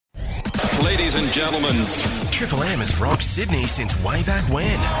Ladies and gentlemen, Triple M has rocked Sydney since way back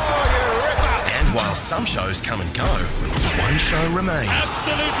when. And while some shows come and go, one show remains.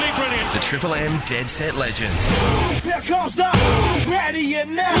 Absolutely brilliant. The Triple M Dead Set Legends. Here comes the ready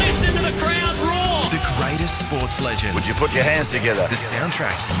and now. Listen to the crowd roar. The greatest sports legends. Would you put your hands together? The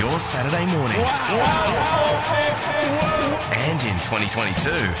soundtrack to your Saturday mornings. And in 2022,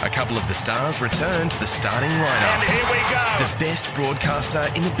 a couple of the stars return to the starting lineup. And here we go. The best broadcaster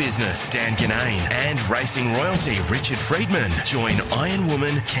in the business, Dan Ganane, and racing royalty, Richard Friedman, join Iron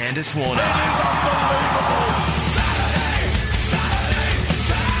Woman, Candice Warner.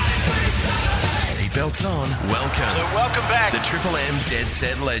 Seatbelts on. Welcome back. The Triple M Dead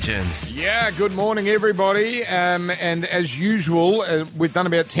Set Legends. Yeah, good morning, everybody. And as usual, we've done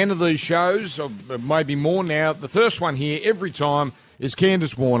about 10 of these shows, or maybe more now. The first one here, every time, is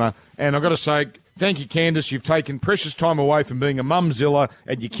Candice Warner. And I've got to say, thank you, Candice. You've taken precious time away from being a mumzilla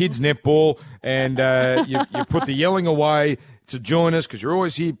at your kids' netball, and you put the yelling away to join us because you're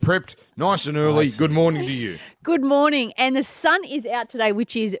always here prepped nice and early. Good morning to you. Good morning. And the sun is out today,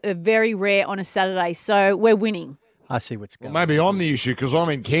 which is very rare on a Saturday, so we're winning. I see what's going on. Maybe I'm the issue because I'm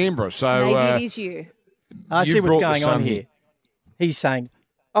in Canberra. So maybe it is you. I see what's going on here. He's saying,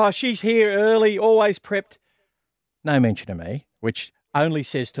 oh, she's here early, always prepped. No mention of me, which only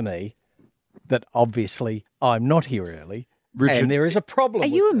says to me that obviously I'm not here early, Richard, and there is a problem. Are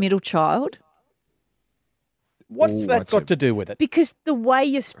you a middle child? What's that got to do with it? Because the way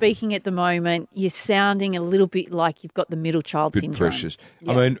you're speaking at the moment, you're sounding a little bit like you've got the middle child bit syndrome. Precious.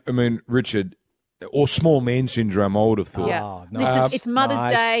 Yeah. I mean, Richard, or small man syndrome, I would have thought. Yeah. Oh, nice. Listen, it's Mother's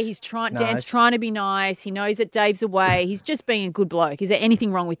Nice. Day. Dan's trying to be nice. He knows that Dave's away. He's just being a good bloke. Is there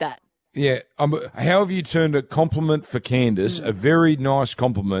anything wrong with that? Yeah. How have you turned a compliment for Candice, a very nice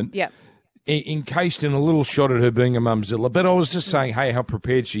compliment, Yeah. encased in a little shot at her being a mumzilla? But I was just saying, hey, how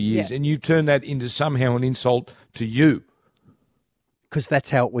prepared she is, Yeah. and you've turned that into somehow an insult to you. Because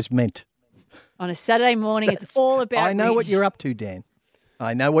that's how it was meant. On a Saturday morning, it's all about I know what Rich. you're up to, Dan.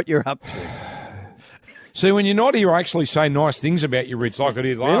 I know what you're up to. See, when you're not here, I actually say nice things about you, Rich, like I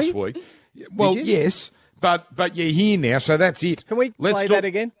did last Really? week. Well, Did you? yes, but you're here now, so that's it. Can we play that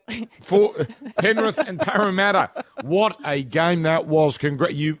again? For Penrith and Parramatta. What a game that was.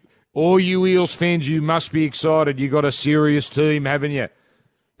 All you Eels fans, you must be excited. You got a serious team, haven't you?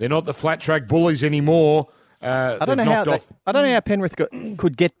 They're not the flat track bullies anymore. I don't know how Penrith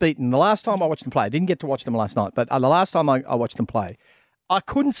could get beaten. The last time I watched them play, I didn't get to watch them last night, but the last time I watched them play, I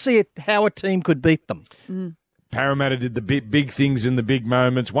couldn't see how a team could beat them. Parramatta did the big things in the big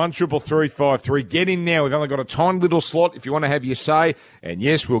moments. 1-333-553. Get in now. We've only got a tiny little slot if you want to have your say. And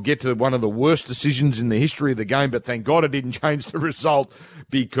yes, we'll get to one of the worst decisions in the history of the game, but thank God it didn't change the result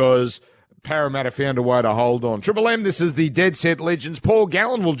because Parramatta found a way to hold on. Triple M, this is the Dead Set Legends. Paul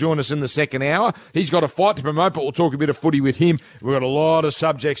Gallen will join us in the second hour. He's got a fight to promote, but we'll talk a bit of footy with him. We've got a lot of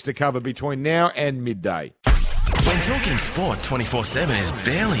subjects to cover between now and midday. When talking sport 24/7 is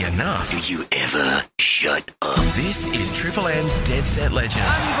barely enough. Do you ever shut up? This is Triple M's Dead Set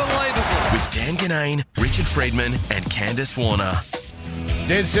Legends. Unbelievable. With Dan Ganane, Richard Friedman, and Candice Warner.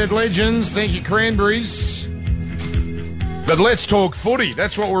 Dead Set Legends, thank you, Cranberries. But let's talk footy.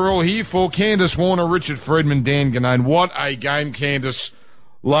 That's what we're all here for. Candice Warner, Richard Friedman, Dan Ganane. What a game, Candice,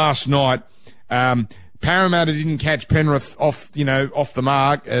 last night. Parramatta didn't catch Penrith off the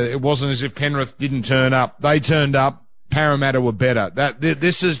mark. It wasn't as if Penrith didn't turn up. They turned up. Parramatta were better.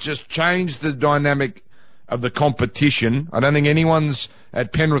 This has just changed the dynamic of the competition. I don't think anyone's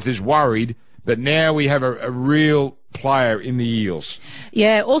at Penrith is worried, but now we have a real player in the Eels.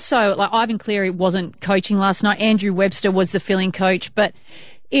 Yeah, also, like Ivan Cleary wasn't coaching last night. Andrew Webster was the filling coach, but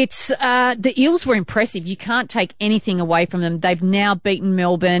it's the Eels were impressive. You can't take anything away from them. They've now beaten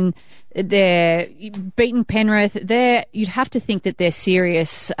Melbourne. They're beaten Penrith. You'd have to think that they're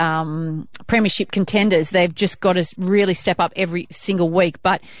serious premiership contenders. They've just got to really step up every single week.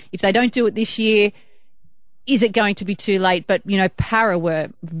 But if they don't do it this year, is it going to be too late? But, Para were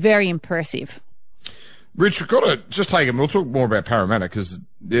very impressive. Rich, we've got to just take them. We'll talk more about Parramatta because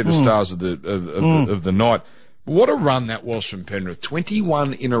they're the stars of the night. What a run that was from Penrith.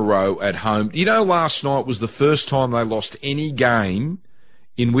 21 in a row at home. Last night was the first time they lost any game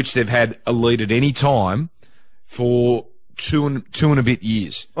in which they've had a lead at any time for two and a bit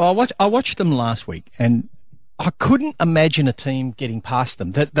years. Well, I watched them last week, and I couldn't imagine a team getting past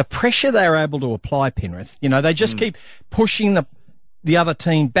them. The pressure they were able to apply, Penrith, they just keep pushing the other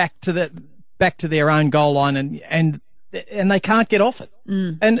team back to their own goal line, and they can't get off it.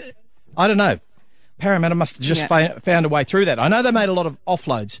 And I don't know. Parramatta must have just found a way through that. I know they made a lot of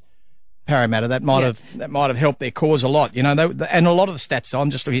offloads, Parramatta. That might have helped their cause a lot. And a lot of the stats. I'm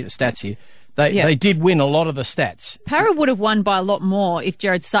just looking at the stats here. they did win a lot of the stats. Para would have won by a lot more if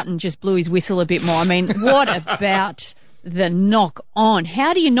Jared Sutton just blew his whistle a bit more. I mean, what about the knock on?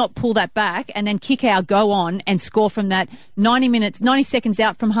 How do you not pull that back and then kick out, go on and score from that 90 seconds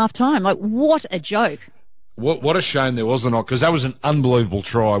out from half time? Like, what a joke. What a shame there was not, because that was an unbelievable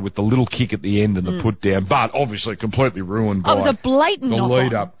try with the little kick at the end and the put down, but obviously completely ruined by it was a blatant the knock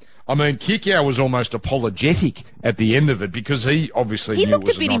lead on. up. I mean, Kikau was almost apologetic at the end of it because he obviously He knew looked it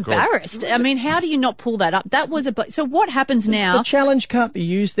was a bit knock on. embarrassed. I mean, how do you not pull that up? That was so what happens now? The challenge can't be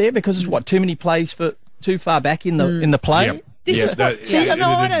used there because it's too many plays for too far back in the play. Yep. This Yeah, is what. that- See, Yeah,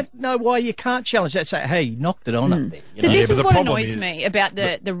 I it- don't know why you can't challenge that. Say, hey, you knocked it on up there. So Yeah, this but is the what problem annoys is- me about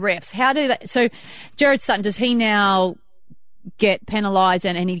the refs. How do so Jared Sutton, does he now get penalised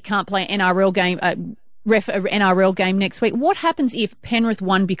and he can't play an NRL game, ref an NRL game next week? What happens if Penrith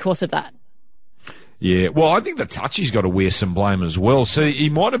won because of that? Yeah, well, I think the touchy's got to wear some blame as well. So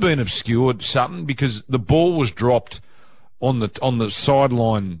he might have been obscured, Sutton, because the ball was dropped on the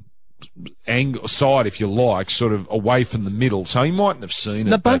sideline angle side, if you like, sort of away from the middle. So he mightn't have seen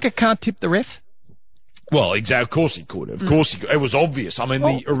it. The but- bunker can't tip the ref. Well, exactly. Of course he could. Of course he could. It was obvious. I mean,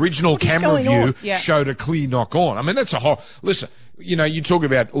 the original what is camera going view on? Yeah. showed a clear knock on. I mean, that's a whole. Listen, you talk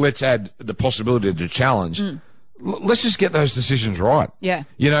about let's add the possibility to challenge. Let's just get those decisions right. Yeah.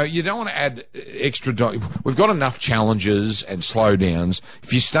 You don't want to add extra. We've got enough challenges and slowdowns.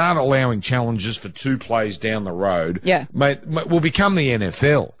 If you start allowing challenges for 2 plays down the road, Yeah. mate, we'll become the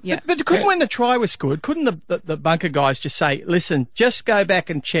NFL. Yeah. But couldn't, when the try was scored, couldn't the bunker guys just say, listen, just go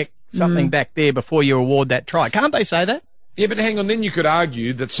back and check something back there before you award that try? Can't they say that? Yeah, but hang on. Then you could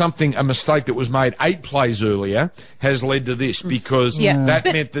argue that a mistake that was made 8 plays earlier has led to this because Yeah. that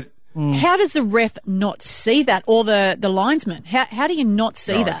But- meant that. How does the ref not see that, or the linesman? How do you not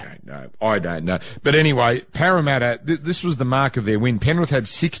see that? I don't know. But anyway, Parramatta, this was the mark of their win. Penrith had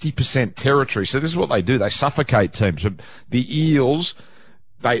 60% territory. So this is what they do. They suffocate teams. So the Eels,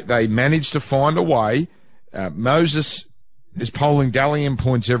 they managed to find a way. Moses is polling Dalian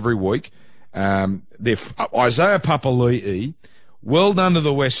points every week. Isaiah Papali'i, well done to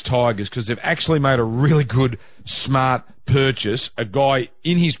the West Tigers because they've actually made a really good, smart purchase. A guy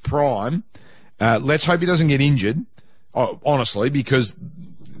in his prime. Let's hope he doesn't get injured, honestly, because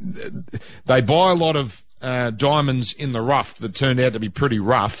they buy a lot of diamonds in the rough that turned out to be pretty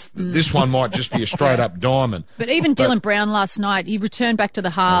rough. This one might just be a straight-up diamond. But even Dylan Brown last night, he returned back to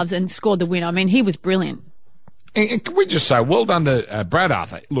the halves and scored the win. I mean, he was brilliant. And can we just say, well done to Brad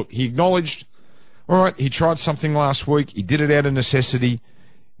Arthur. Look, he acknowledged, all right, he tried something last week. He did it out of necessity.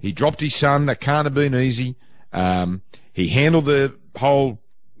 He dropped his son. That can't have been easy. He handled the whole,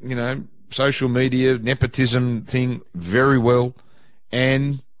 social media nepotism thing very well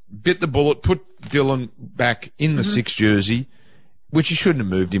and bit the bullet, put Dylan back in the 6 jersey, which he shouldn't have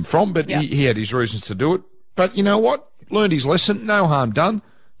moved him from, but he had his reasons to do it. But you know what? Learned his lesson. No harm done.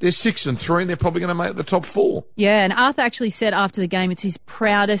 They're 6-3, and they're probably going to make the top 4. Yeah, and Arthur actually said after the game it's his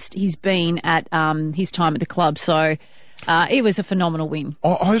proudest he's been at his time at the club. So it was a phenomenal win.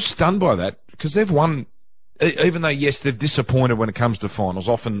 I was stunned by that because they've won, even though, yes, they've disappointed when it comes to finals.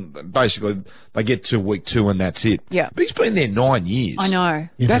 Often, basically, they get to week 2 and that's it. Yeah. But he's been there 9 years. I know.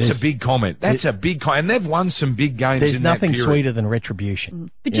 Yeah, That's a big comment. That's a big comment. And they've won some big games There's in that nothing period. sweeter than retribution.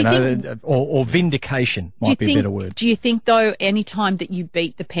 But do you think- or vindication might be a better word. Do you think, though, any time that you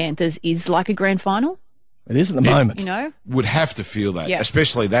beat the Panthers is like a grand final? It is at the moment. You know? Would have to feel that, Yeah.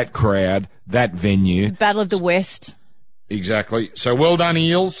 especially that crowd, that venue. Battle of the West. Exactly. So well done,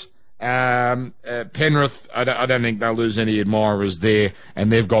 Eels. Penrith, I don't think they'll lose any admirers there,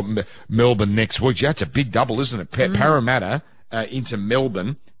 and they've got Melbourne next week. Yeah, that's a big double, isn't it? Parramatta into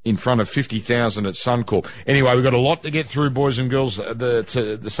Melbourne in front of 50,000 at Suncorp. Anyway, we've got a lot to get through, boys and girls, this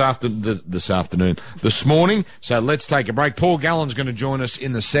morning. So let's take a break. Paul Gallen's going to join us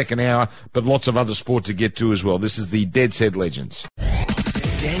in the second hour, but lots of other sport to get to as well. This is the Dead Set Legends.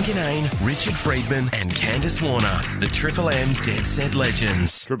 Dan Ganane, Richard Friedman, and Candace Warner, the Triple M Dead Set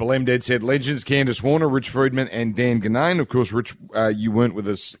Legends. Triple M Dead Set Legends, Candace Warner, Rich Friedman, and Dan Ganane. Of course, Rich, you weren't with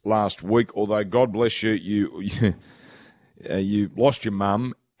us last week, although God bless you, you lost your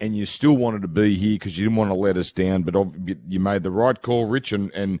mum and you still wanted to be here because you didn't want to let us down, but you made the right call, Rich,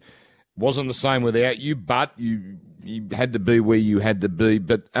 and wasn't the same without you, but you had to be where you had to be.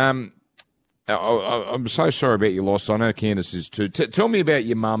 But I'm so sorry about your loss. I know Candace is too. Tell me about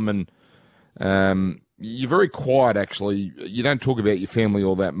your mum, and you're very quiet, actually. You don't talk about your family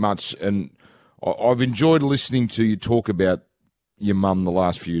all that much, and I've enjoyed listening to you talk about your mum the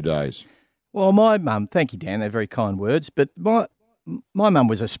last few days. Well, my mum, thank you, Dan, they're very kind words, but my mum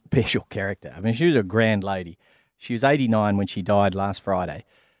was a special character. I mean, she was a grand lady. She was 89 when she died last Friday.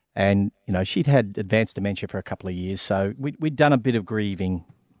 And, you know, she'd had advanced dementia for a couple of years, so we'd done a bit of grieving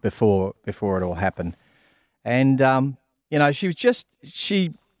before it all happened. And, you know,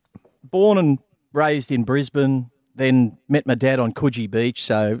 she born and raised in Brisbane, then met my dad on Coogee Beach,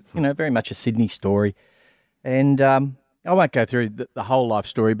 so, you know, very much a Sydney story. And I won't go through the whole life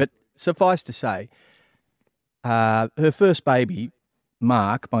story, but suffice to say, her first baby,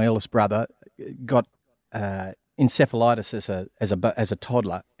 Mark, my eldest brother, got encephalitis as a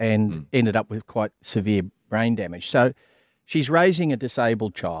toddler and ended up with quite severe brain damage. So she's raising a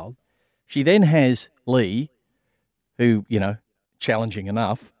disabled child. She then has Lee, who, you know, challenging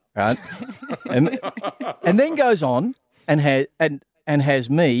enough, right? and then goes on and has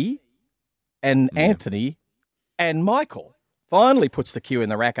me and Anthony and Michael. Finally puts the cue in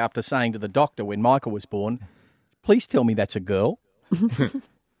the rack after saying to the doctor when Michael was born, "Please tell me that's a girl."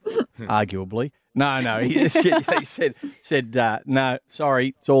 Arguably. No. He said, no,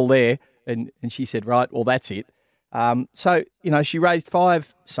 sorry, it's all there. And she said, right, well, that's it. So, you know, she raised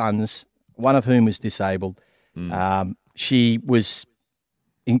 5 sons, one of whom was disabled. She was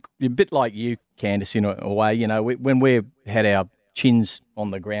a bit like you, Candice, in a way. You know, when we had our chins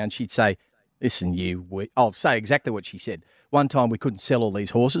on the ground, she'd say, listen, I'll say exactly what she said. One time we couldn't sell all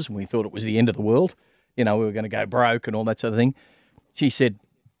these horses and we thought it was the end of the world. You know, we were going to go broke and all that sort of thing. She said,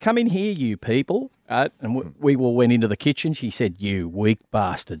 come in here, you people. And we all went into the kitchen. She said, you weak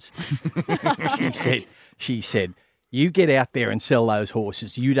bastards. She said, you get out there and sell those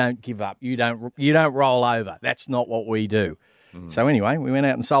horses. You don't give up. You don't roll over. That's not what we do. So anyway, we went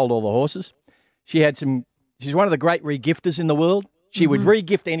out and sold all the horses. She's one of the great regifters in the world. She would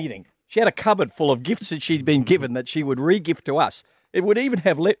re-gift anything. She had a cupboard full of gifts that she'd been given that she would re-gift to us. It would even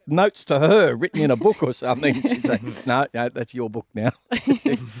have notes to her written in a book or something. She'd say, no, that's your book now.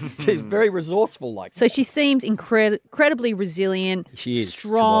 She's very resourceful like that. So she seems incredibly resilient, she is.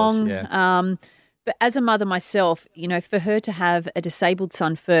 strong. She was, yeah. But as a mother myself, you know, for her to have a disabled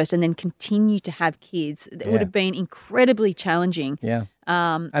son first and then continue to have kids, it would have been incredibly challenging. Yeah.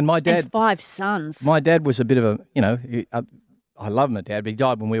 And my dad... And 5 sons. My dad was a bit of a, you know, I love my dad, but he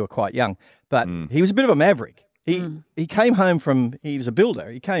died when we were quite young. But he was a bit of a maverick. He came home he was a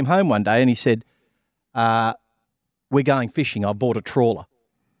builder. He came home one day and he said, we're going fishing. I bought a trawler.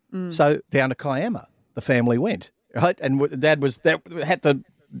 So down to Kiama, the family went, right? And Dad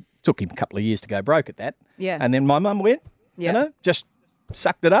took him a couple of years to go broke at that. Yeah. And then my mum went, you know, just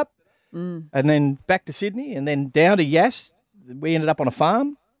sucked it up. And then back to Sydney and then down to Yass. We ended up on a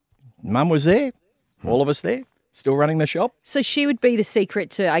farm. Mum was there, all of us there, still running the shop. So she would be the secret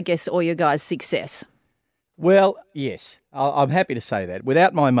to, I guess, all your guys' success. Well, yes, I'm happy to say that.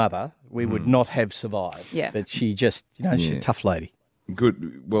 Without my mother, we would not have survived. Yeah. But she just, you know, she's a tough lady.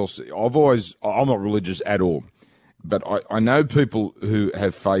 Good. Well, I'm not religious at all, but I know people who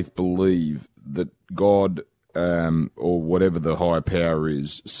have faith believe that God or whatever the higher power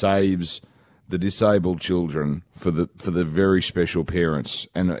is saves the disabled children for the very special parents.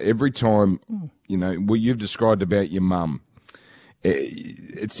 And every time, you know, what you've described about your mum,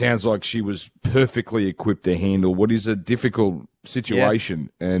 it sounds like she was perfectly equipped to handle what is a difficult situation,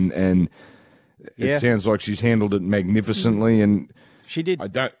 and it sounds like she's handled it magnificently. And she did.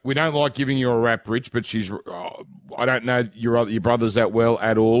 We don't like giving you a rap, Rich, but I don't know your brothers that well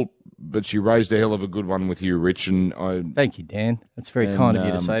at all, but she raised a hell of a good one with you, Rich. And thank you, Dan. That's very kind of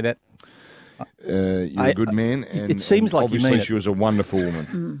you to say that. You're a good man. And, it seems like you mean it. Obviously, she was a wonderful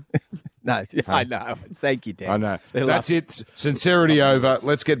woman. No, I know. Thank you, Dan. I know. That's it. Sincerity over.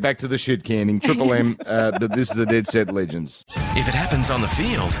 Let's get back to the shit canning. Triple M, this is the Dead Set Legends. If it happens on the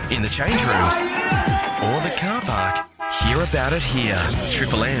field, in the change rooms, or the car park, hear about it here.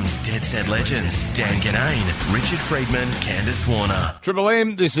 Triple M's Dead Set Legends. Dan Ganane, Richard Friedman, Candice Warner. Triple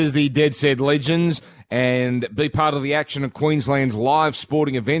M, this is the Dead Set Legends, and be part of the action of Queensland's live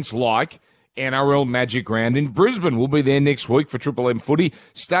sporting events like NRL Magic Round in Brisbane. We'll be there next week for Triple M footy.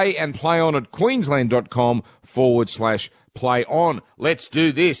 Stay and play on at queensland.com/play on. Let's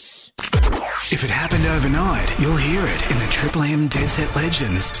do this. If it happened overnight, you'll hear it in the Triple M Dead Set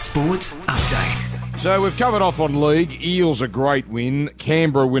Legends Sports Update. So we've covered off on league. Eels a great win.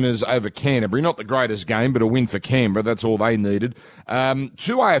 Canberra winners over Canterbury. Not the greatest game, but a win for Canberra. That's all they needed. 2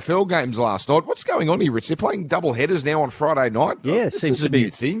 AFL games last night. What's going on here, Rich? They're playing double headers now on Friday night. Yeah, this seems is a to be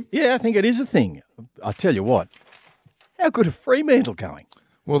new thing. Yeah, I think it is a thing. I tell you what, how good are Fremantle going?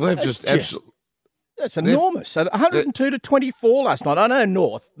 Well, they've just absolutely. That's enormous. So 102 to 24 last night. I know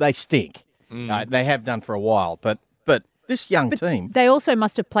North, they stink. They have done for a while, but this young team. They also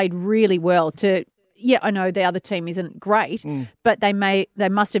must have played really well to yeah, I know the other team isn't great, but they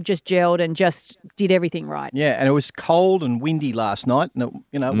must have just gelled and just did everything right. Yeah, and it was cold and windy last night, and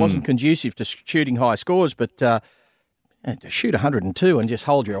it wasn't conducive to shooting high scores, but to shoot 102 and just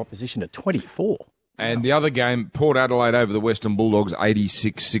hold your opposition at 24. And the other game, Port Adelaide over the Western Bulldogs,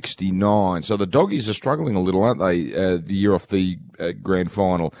 86-69. So the Doggies are struggling a little, aren't they, the year off the grand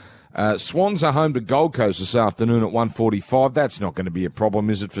final. Swans are home to Gold Coast this afternoon at 1:45. That's not going to be a problem,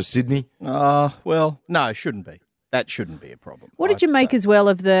 is it, for Sydney? Well, no, it shouldn't be. That shouldn't be a problem. What did you make as well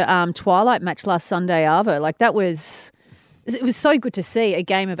of the Twilight match last Sunday, Arvo? Like, it was so good to see a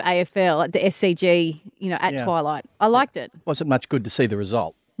game of AFL at the SCG, at Twilight. I liked it. Wasn't much good to see the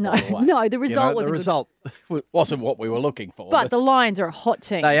result. No, the result wasn't the result wasn't what we were looking for. But the Lions are a hot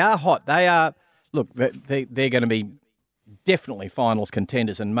team. They are hot. They are. Look, they're going to be definitely finals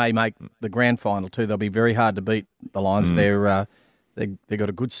contenders and may make the grand final too. They'll be very hard to beat. The Lions. They've got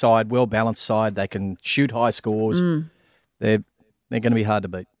a good side, well balanced side. They can shoot high scores. They're going to be hard to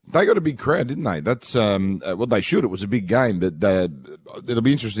beat. They got a big crowd, didn't they? That's well, they should. It was a big game, but it'll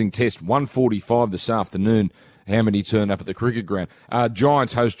be an interesting test. 1:45 this afternoon. How many turn up at the cricket ground?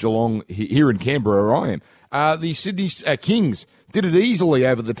 Giants host Geelong here in Canberra, where I am. The Sydney Kings did it easily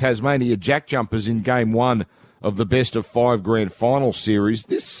over the Tasmania Jack Jumpers in Game 1 of the best-of-5 grand final series.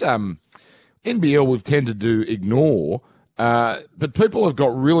 This NBL we've tended to ignore, but people have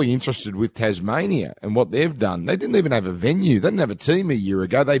got really interested with Tasmania and what they've done. They didn't even have a venue. They didn't have a team a year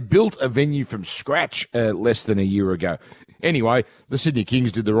ago. They built a venue from scratch less than a year ago. Anyway, the Sydney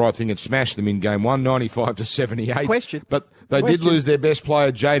Kings did the right thing and smashed them in Game 1, 95-78. Question. But they did lose their best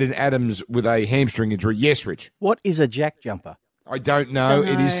player, Jaden Adams, with a hamstring injury. Yes, Rich? What is a jack jumper? I don't know.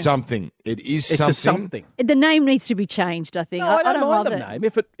 It is something. It's a something. The name needs to be changed, I think. No, I don't mind love the it. name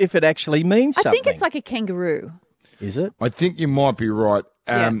if it actually means something. I think it's like a kangaroo. Is it? I think you might be right.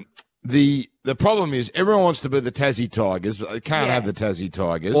 The problem is everyone wants to be the Tassie Tigers, but they can't have the Tassie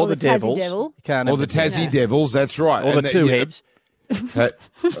Tigers. Or the Tassie Devils. Devil. You can't Or have the Tassie Devils, that's right. Or And the two heads. uh,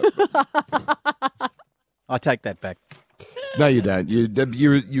 I take that back. No, you don't.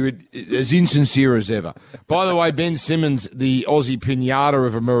 You're as insincere as ever. By the way, Ben Simmons, the Aussie pinata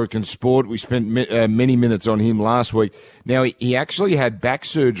of American sport, we spent many minutes on him last week. Now, he actually had back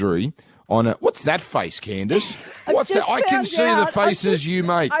surgery on a... What's that face, Candace? What's that? I can see the faces you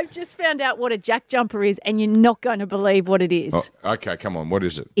make. I've just found out what a jack jumper is, and you're not going to believe what it is. Oh, okay, come on. What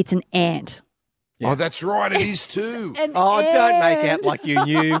is it? It's an ant. Oh, that's right. It is too. Don't make out like you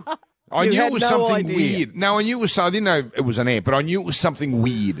knew. I You knew had it was no something idea. weird. No, I knew it was. I didn't know it was an ant, but I knew it was something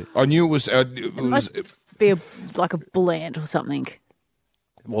weird. I knew it was. It must be like a bull ant or something.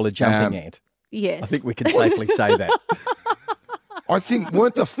 Well, a jumping ant. Yes. I think we can safely say that. I think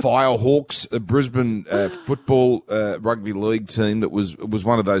weren't the Firehawks a Brisbane football rugby league team that was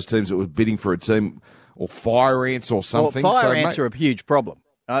one of those teams that was bidding for a team or fire ants or something? Well, fire ants are a huge problem.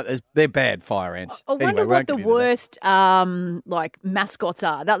 They're bad fire ants. I wonder Anyway, we what won't the get into that. worst mascots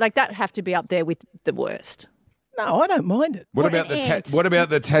are. That have to be up there with the worst. No, I don't mind it. What What about an ant. what about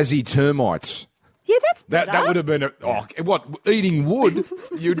the Tassie termites? Yeah, that's better. That would have been what eating wood.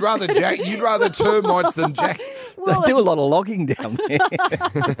 You'd rather termites than jack. They do a lot of logging down there.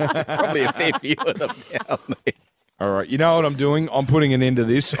 Probably a fair few of them down there. All right, you know what I'm doing? I'm putting an end to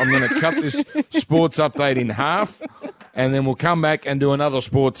this. I'm going to cut this sports update in half, and then we'll come back and do another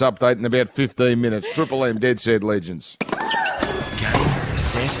sports update in about 15 minutes. Triple M Dead Set Legends. Game,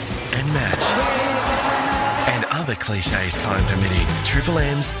 set, and match. And other cliches time permitting. Triple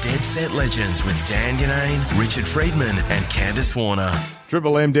M's Dead Set Legends with Dan Ganane, Richard Friedman, and Candace Warner.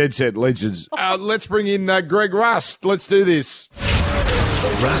 Triple M Dead Set Legends. Let's bring in Greg Rust. Let's do this.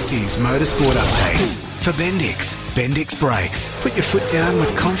 Rusty's Motorsport Update. For Bendix, Bendix Brakes. Put your foot down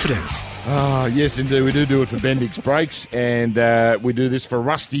with confidence. Yes, indeed. We do it for Bendix Brakes, and we do this for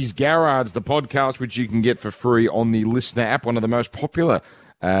Rusty's Garage, the podcast, which you can get for free on the Listener app, one of the most popular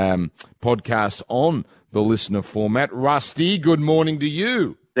podcasts on the Listener format. Rusty, good morning to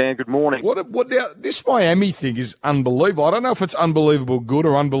you. Dan, good morning. This Miami thing is unbelievable. I don't know if it's unbelievable good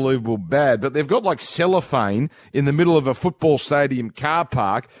or unbelievable bad, but they've got like cellophane in the middle of a football stadium car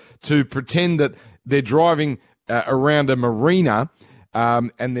park to pretend that they're driving around a marina,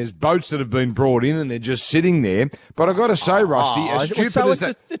 and there's boats that have been brought in, and they're just sitting there. But I've got to say, Rusty, as stupid as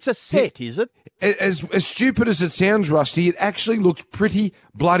that... It's a set, is it? As stupid as it sounds, Rusty, it actually looks pretty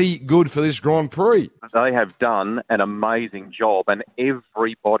bloody good for this Grand Prix. They have done an amazing job, and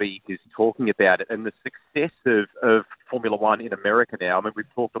everybody is talking about it. And the success of Formula One in America now, I mean,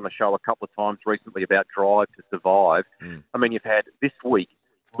 we've talked on the show a couple of times recently about Drive to Survive. I mean, you've had this week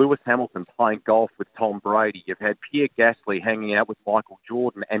Lewis Hamilton playing golf with Tom Brady. You've had Pierre Gasly hanging out with Michael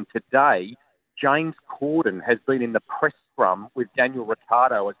Jordan. And today, James Corden has been in the press scrum with Daniel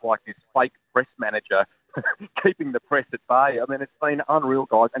Ricciardo as like this fake press manager keeping the press at bay. I mean, it's been unreal,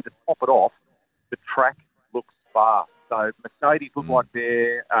 guys. And to top it off, the track looks fast. So Mercedes look like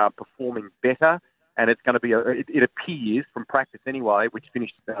they're performing better. And it's going to be, it appears from practice anyway, which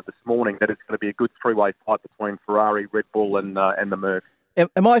finished this morning, that it's going to be a good three-way fight between Ferrari, Red Bull and the Merc.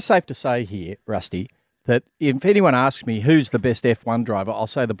 Am I safe to say here, Rusty, that if anyone asks me who's the best F1 driver, I'll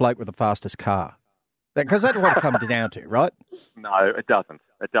say the bloke with the fastest car? Because that's what it comes down to, right? No, it doesn't.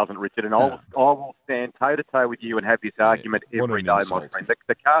 It doesn't, Richard. And I will stand toe-to-toe with you and have this argument every day, my friend.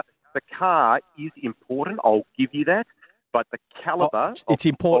 The car is important. I'll give you that. But the calibre of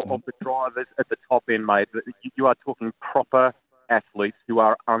the drivers at the top end, mate, you are talking proper athletes who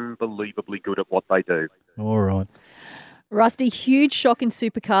are unbelievably good at what they do. All right. Rusty, huge shock in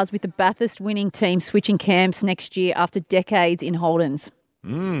supercars with the Bathurst winning team switching camps next year after decades in Holdens.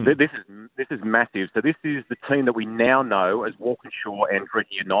 This is massive. So this is the team that we now know as Walkinshaw and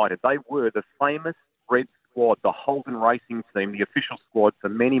Andretti United. They were the famous Red Squad, the Holden Racing team, the official squad for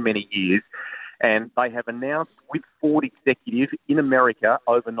many, many years. And they have announced with Ford executives in America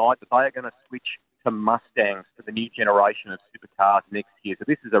overnight that they are going to switch to Mustangs for the new generation of supercars next year. So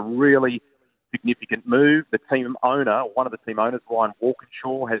this is a really significant move. The team owner, one of the team owners, Ryan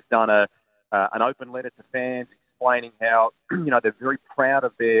Walkinshaw, has done an open letter to fans explaining how they're very proud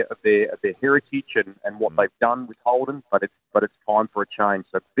of their heritage and what they've done with Holden, but it's time for a change.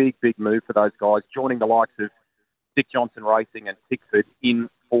 So big move for those guys, joining the likes of Dick Johnson Racing and Tickford in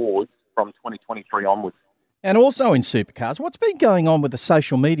Fords from 2023 onwards. And also in supercars, what's been going on with the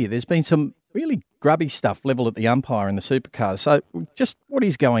social media? There's been some really grubby stuff levelled at the umpire in the supercars. So just what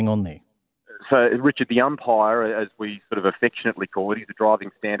is going on there? So, Richard, the umpire, as we sort of affectionately call it, he's a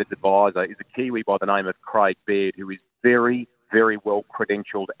driving standards advisor, is a Kiwi by the name of Craig Baird, who is very, very well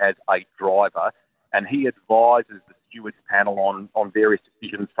credentialed as a driver, and he advises the stewards panel on various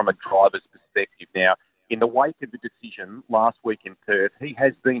decisions from a driver's perspective. Now, in the wake of the decision last week in Perth, he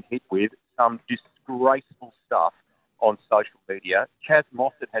has been hit with some disgraceful stuff on social media. Chaz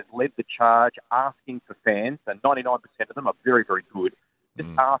Mossad has led the charge asking for fans, and 99% of them are very, very good, just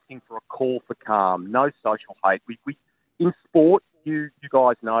asking for a call for calm, no social hate. We in sport, you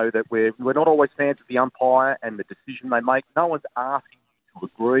guys know that we're not always fans of the umpire and the decision they make. No one's asking you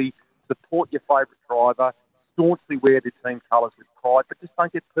to agree. Support your favourite driver. Staunchly wear the team colours with pride, but just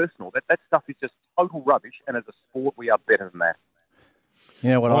don't get personal. That stuff is just total rubbish, and as a sport, we are better than that.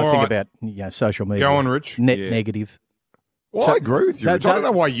 You know what I think about social media? Go on, Rich. Negative. Well, I agree with you, Rich. I don't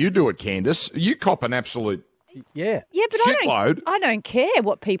know why you do it, Candice. You cop an absolute Yeah, but shitload. I don't care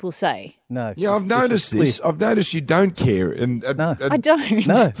what people say. No. Yeah, I've noticed this. I've noticed you don't care. And I don't.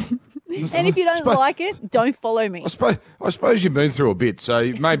 No. And if you don't like it, don't follow me. I suppose you've been through a bit,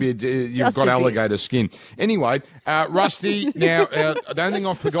 so maybe you've got alligator skin. Anyway, Rusty, now, I don't think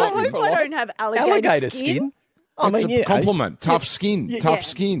I've forgotten. I hope I don't have alligator skin. That's a compliment. Tough skin. Tough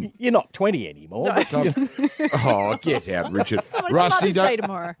skin. You're not 20 anymore. No. Oh, get out, Richard. Rusty,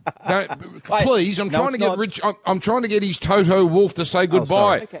 tomorrow. Please, I'm trying to get Rich. I'm trying to get his Toto Wolf to say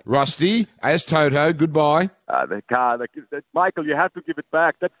goodbye. Okay. Rusty, as Toto, goodbye. The car, Michael, you have to give it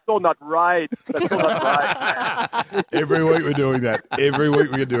back. That's still not right. That's still not right. Every week we're doing that. Every week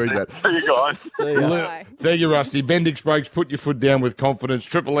we're doing that. See you guys. Thank you, Rusty. Bendix Brakes, put your foot down with confidence.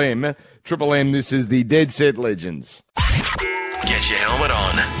 Triple M, this is the Dead Set Legends. Get your helmet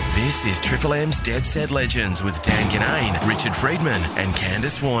on. This is Triple M's Dead Set Legends with Dan Ganane, Richard Friedman and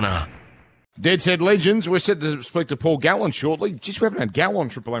Candice Warner. Dead Set Legends, we're set to speak to Paul Gallon shortly. Just we haven't had Gallon on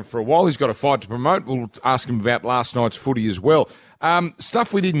Triple M for a while. He's got a fight to promote. We'll ask him about last night's footy as well.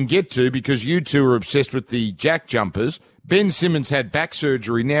 Stuff we didn't get to because you two are obsessed with the jack jumpers. Ben Simmons had back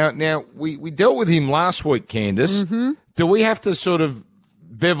surgery. Now we dealt with him last week, Candice. Mm-hmm. Do we have to sort of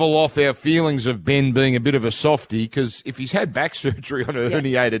bevel off our feelings of Ben being a bit of a softie? Because if he's had back surgery on a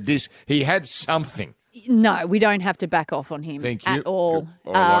herniated disc, he had something. No, we don't have to back off on him at all.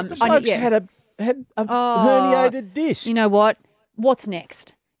 Had a herniated disc. You know what? What's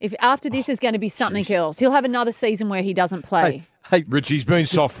next? If after this is going to be something else, he'll have another season where he doesn't play. Hey, Richie's been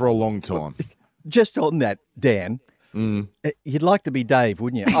soft for a long time. Just on that, Dan, you'd like to be Dave,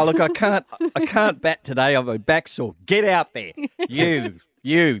 wouldn't you? Oh, look, I can't bat today. I've got back sore. Get out there,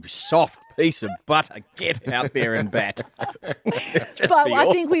 you soft piece of butter. Get out there and bat. But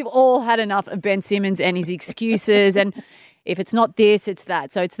I think we've all had enough of Ben Simmons and his excuses. And if it's not this, it's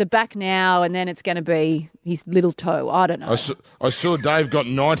that. So it's the back now, and then it's going to be his little toe. I don't know. I saw Dave got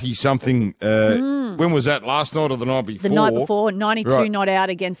 90-something. When was that? Last night or the night before? The night before, 92 Right. not out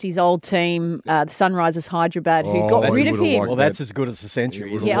against his old team, the Sunrisers Hyderabad, who got that's rid a of little him. like Well, that's as good as a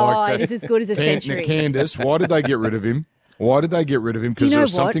century, isn't it? Yeah, it is as good as a century. Candace, why did they get rid of him? Why did they get rid of him? Because You know there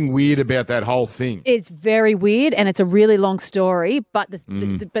was what? something weird about that whole thing. It's very weird, and it's a really long story. But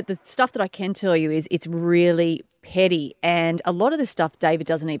the stuff that I can tell you is it's really petty, and a lot of the stuff David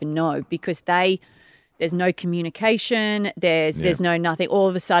doesn't even know because there's no communication. There's no nothing. All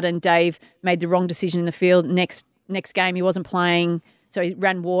of a sudden, Dave made the wrong decision in the field. Next game, he wasn't playing. So he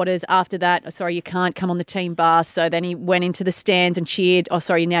ran waters. After that, oh, sorry, you can't come on the team bus. So then he went into the stands and cheered. Oh,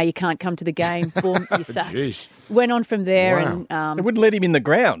 sorry, now you can't come to the game. Boom, you're sacked. Jeez. Went on from there. Wow. And They wouldn't let him in the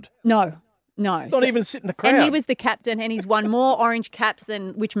ground. No. Not So- even sit in the crowd. And he was the captain, and he's won more orange caps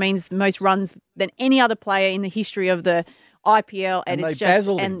which means the most runs than any other player in the history of the IPL. And And it's they just,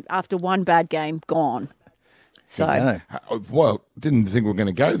 dazzled him. and after one bad game, gone. So No. Well, didn't think we were going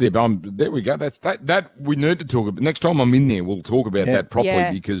to go there, but there we go. That we need to talk about. Next time I'm in there, we'll talk about that properly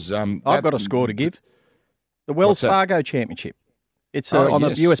Yeah. because I've got a score to give. The Wells What's that? Fargo Championship. It's Oh, on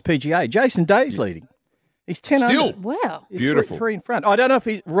yes. the USPGA. Jason Day's leading. He's 10 Still? under. wow. He's Beautiful. three in front. I don't know if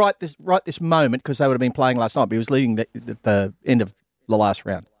he's right this moment because they would have been playing last night, but he was leading at the end of the last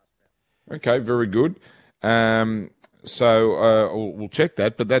round. Okay, very good. We'll check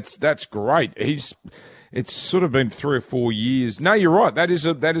that, but that's great. It's sort of been 3 or 4 years. No, you're right. That is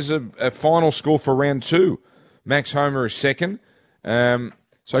a final score for round 2. Max Homer is second.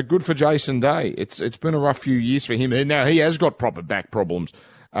 So good for Jason Day. It's been a rough few years for him. Now he has got proper back problems.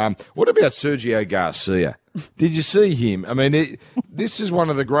 What about Sergio Garcia? Did you see him? I mean, this is one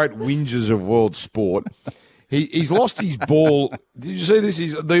of the great whingers of world sport. He's lost his ball. Did you see this?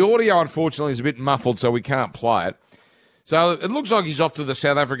 The audio, unfortunately, is a bit muffled, so we can't play it. So it looks like he's off to the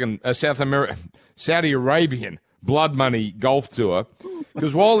Saudi Arabian blood money golf tour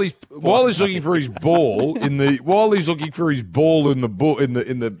because while he's looking for his ball in the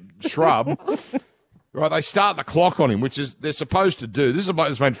shrub, right? They start the clock on him, which is they're supposed to do. This is a bloke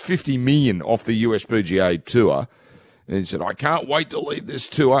that's made $50 million off the USPGA tour. And he said, I can't wait to leave this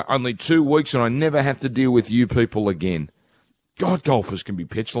tour. Only 2 weeks and I never have to deal with you people again. God, golfers can be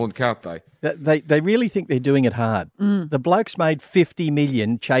petulant, can't they? They really think they're doing it hard. The bloke's made $50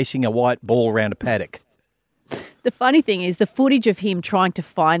 million chasing a white ball around a paddock. The funny thing is the footage of him trying to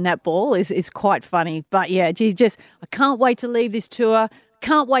find that ball is quite funny. But yeah, I can't wait to leave this tour.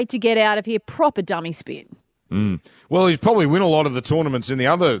 Can't wait to get out of here. Proper dummy spin. Well, he'd probably win a lot of the tournaments in the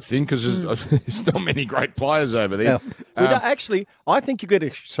other thing because there's not many great players over there. Actually, I think you get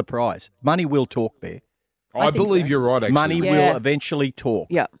a surprise. Money will talk there. I believe you're right, actually. Money Yeah. will eventually talk.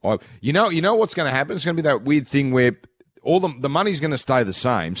 Yeah. You know what's going to happen? It's going to be that weird thing where all the money's going to stay the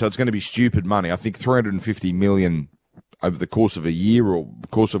same, so it's going to be stupid money. I think $350 million over the course of a year or the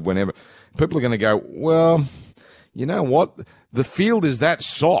course of whenever. People are going to go, well, you know what? The field is that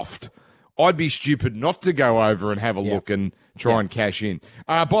soft. I'd be stupid not to go over and have a look and try and cash in.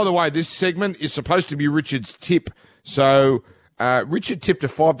 By the way, this segment is supposed to be Richard's tip. So Richard tipped a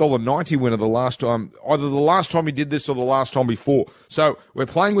 $5.90 winner the last time, either the last time he did this or the last time before. So we're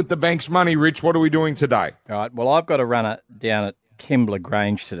playing with the bank's money, Rich. What are we doing today? All right. Well, I've got a runner down at Kembla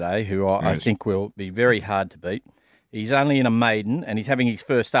Grange today who I think will be very hard to beat. He's only in a maiden and he's having his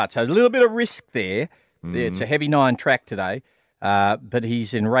first start. So there's a little bit of risk there. It's a heavy 9 track today. But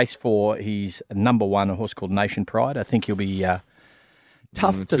he's in race 4. He's number 1, a horse called Nation Pride. I think he'll be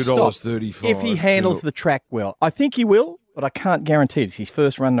tough to stop $2.35. if he handles the track well. I think he will, but I can't guarantee it. It's his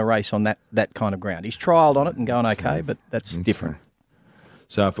first run in a race on that kind of ground. He's trialled on it and going okay, but that's different.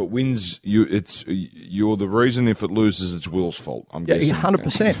 So if it wins, you're the reason. If it loses, it's Will's fault. I'm Yeah, guessing.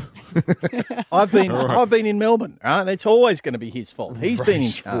 100%. I've been in Melbourne. Right? It's always going to be his fault. He's been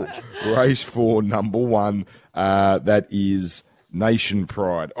in charge. Race 4, number 1. That is Nation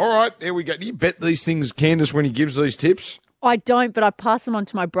Pride. All right, there we go. Do you bet these things, Candace, when he gives these tips? I don't, but I pass them on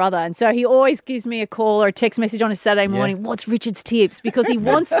to my brother. And so he always gives me a call or a text message on a Saturday morning. What's Richard's tips? Because he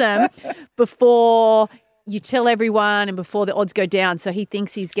wants them before you tell everyone and before the odds go down. So he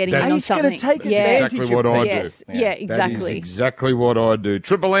thinks he's getting in on He's going something. to take advantage Exactly what of I that. do. Yes, yeah, That is exactly. exactly what I do.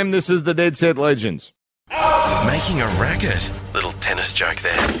 Triple M, this is the Dead Set Legends. Making a racket. Little tennis joke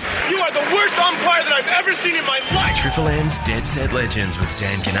there. You are the worst umpire that I've ever seen in my life. Triple M's Dead Set Legends with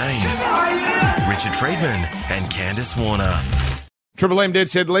Dan Kinane, Richard Friedman, and Candace Warner. Triple M Dead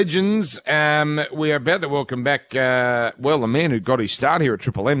Set Legends. We are about to welcome back, the man who got his start here at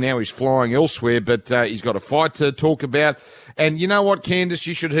Triple M. Now he's flying elsewhere, but he's got a fight to talk about. And you know what, Candace,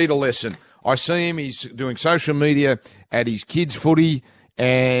 you should heed a lesson. I see him. He's doing social media at his kids' footy,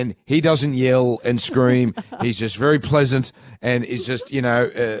 and he doesn't yell and scream. He's just very pleasant and is just,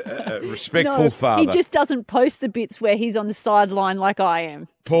 a respectful father. He just doesn't post the bits where he's on the sideline like I am.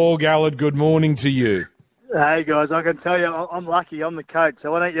 Paul Gallard, good morning to you. Hey, guys, I can tell you I'm lucky. I'm the coach,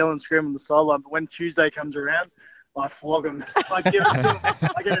 so I don't yell and scream on the sideline. But when Tuesday comes around, I flog them. I give it to them.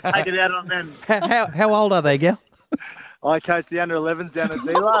 I get to take it out on them. How old are they, Gal? I coach the under-11s down at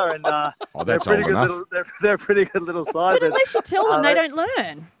Dealer, and they're pretty good little. They're a pretty good little side. But unless you tell them, they don't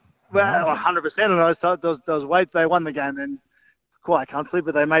learn. Well, 100%. And I was told those weights. They won the game and quite comfortably,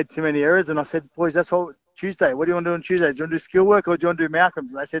 but they made too many errors. And I said, boys, that's what Tuesday. What do you want to do on Tuesday? Do you want to do skill work or do you want to do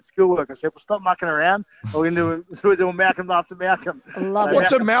Malcolm's? And they said skill work. I said, well, stop mucking around. We're doing Malcolm after Malcolm. I love it.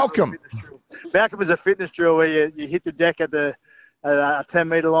 What's a Malcolm? Malcolm is a fitness drill where you hit the deck at a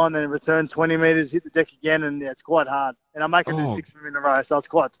 10-metre line, then return 20 metres, hit the deck again, and it's quite hard. And I make them do 6 of them in a row, so it's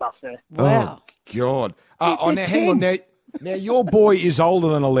quite tough there. Wow. Oh, God. Now, hang on. Now, your boy is older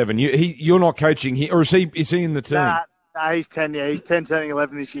than 11. You're not coaching here, or is he in the team? Nah, he's 10, yeah. He's 10, turning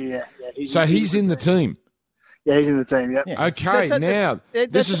 11 this year, yeah. He's in the team? Yeah, he's in the team, yeah. Okay,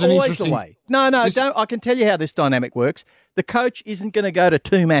 this is an always interesting... the way. No, don't. I can tell you how this dynamic works. The coach isn't going to go to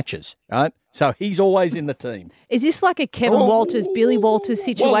 2 matches, right? So he's always in the team. Is this like a Kevin Walters, Billy Walters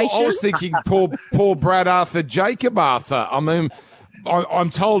situation? Well, I was thinking poor Brad Arthur, Jacob Arthur. I mean, I'm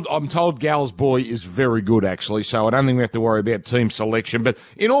told Gal's boy is very good, actually, so I don't think we have to worry about team selection. But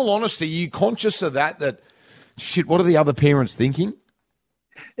in all honesty, are you conscious of that, shit, what are the other parents thinking?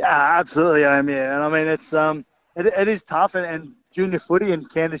 Yeah, absolutely I am, yeah. And I mean, it's it is tough, and junior footy, and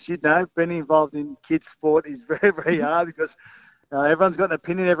Candice, you'd know, being involved in kids' sport is very, very hard because everyone's got an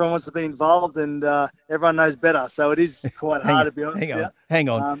opinion, everyone wants to be involved, and everyone knows better. So it is quite hard, to be honest. Hang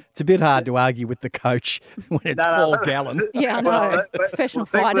on. It's a bit hard to argue with the coach when it's Paul Gallen. Yeah, I know. Professional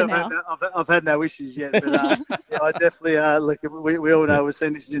fighter now. I've had no issues yet, but I definitely look. We all know we've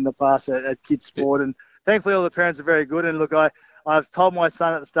seen this in the past at kids' sport, and thankfully all the parents are very good. And look, I've told my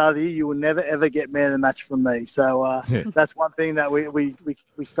son at the start of the year, you will never, ever get man of the match from me. So that's one thing that we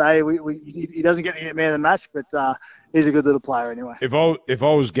stay. He doesn't get to get man of the match, but he's a good little player anyway. If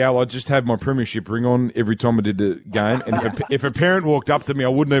I was Gal, I'd just have my premiership ring on every time I did the game. And if a parent walked up to me, I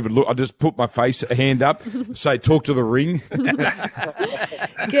wouldn't even look. I'd just put my hand up, say, talk to the ring.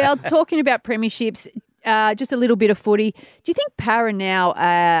 Gal, talking about premierships, just a little bit of footy. Do you think Para now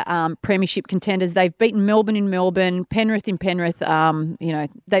are premiership contenders? They've beaten Melbourne in Melbourne, Penrith in Penrith.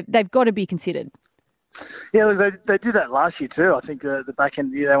 They've got to be considered. Yeah, look, they did that last year too. I think the back end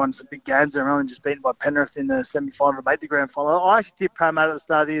of the year they won some big games. They were only just beaten by Penrith in the semi-final to make the grand final. I actually tipped Parramatta at the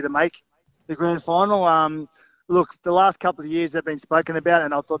start of the year to make the grand final. Look, the last couple of years they've been spoken about,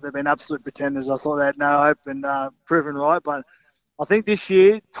 and I thought they've been absolute pretenders. I thought they had no hope, and proven right. But I think this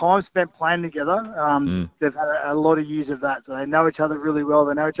year, time spent playing together, they've had a lot of years of that. So they know each other really well.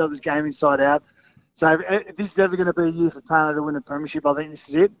 They know each other's game inside out. So if this is ever going to be a year for Parramatta to win a premiership, I think this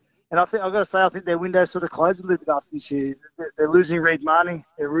is it. And I think I've got to say, I think their window sort of closed a little bit after this year. They're losing Reid Marnie.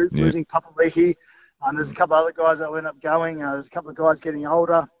 They're losing Papali'i. There's a couple of other guys that will end up going. There's a couple of guys getting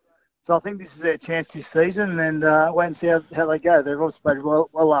older. So I think this is their chance this season, and wait and see how they go. They've obviously played well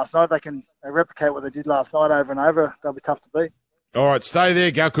last night. They can replicate what they did last night over and over. They'll be tough to beat. All right, stay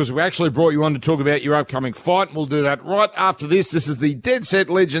there, Gal, because we actually brought you on to talk about your upcoming fight, and we'll do that right after this. This is the Dead Set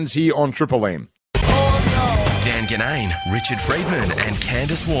Legends here on Triple M. Dan Ganane, Richard Friedman and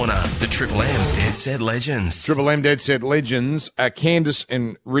Candice Warner, the Triple M Dead Set Legends. Triple M Dead Set Legends, Candice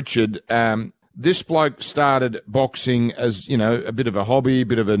and Richard. This bloke started boxing as, a bit of a hobby, a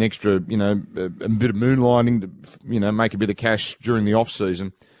bit of an extra, a bit of moonlighting to, make a bit of cash during the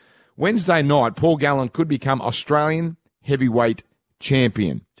off-season. Wednesday night, Paul Gallen could become Australian heavyweight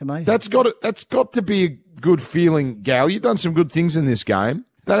champion. It's amazing. That's got to be a good feeling, Gal. You've done some good things in this game.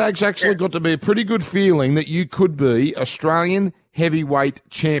 That's actually got to be a pretty good feeling that you could be Australian heavyweight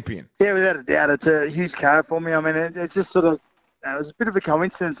champion. Yeah, without a doubt. It's a huge card for me. I mean, it's just sort of, it was a bit of a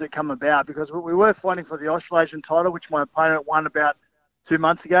coincidence that come about because we were fighting for the Australasian title, which my opponent won about 2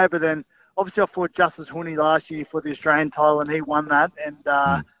 months ago. But then obviously I fought Justice Hooney last year for the Australian title and he won that. And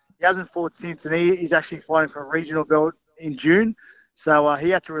he hasn't fought since, and he's actually fighting for a regional belt in June. So he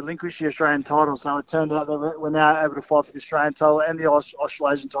had to relinquish the Australian title. So it turned out that we're now able to fight for the Australian title and the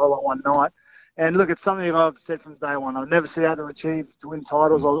Australasian title at one night. And look, it's something I've said from day one. I've never set out to win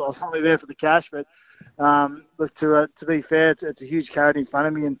titles. I was only there for the cash. But look, to be fair, it's a huge carrot in front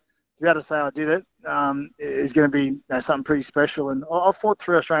of me. And to be able to say I did it is going to be something pretty special. And I've fought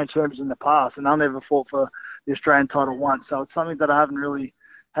 3 Australian champions in the past, and I've never fought for the Australian title once. So it's something that I haven't really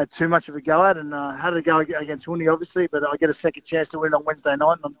had too much of a go at, and had a go against Huni, obviously, but I get a second chance to win on Wednesday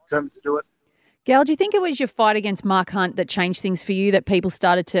night, and I'm determined to do it. Gal, do you think it was your fight against Mark Hunt that changed things for you, that people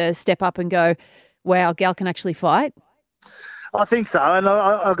started to step up and go, wow, Gal can actually fight? I think so, and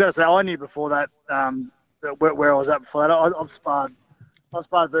I've got to say, I knew before that where I was at before that. I've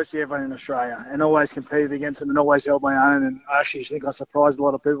sparred virtually everyone in Australia and always competed against them and always held my own, and I actually think I surprised a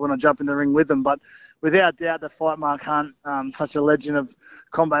lot of people when I jump in the ring with them. But without doubt, to fight Mark Hunt, such a legend of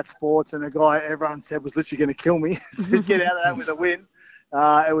combat sports and a guy everyone said was literally going to kill me, to get out of that with a win,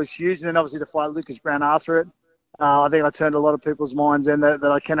 it was huge. And then obviously to fight Lucas Brown after it, I think I turned a lot of people's minds in that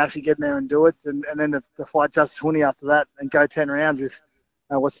I can actually get in there and do it. And then to fight Justice Huni after that and go 10 rounds with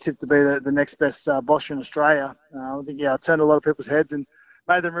what's tipped to be the next best boxer in Australia, I think, I turned a lot of people's heads and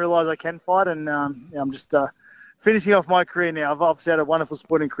made them realise I can fight. And I'm just finishing off my career now. I've obviously had a wonderful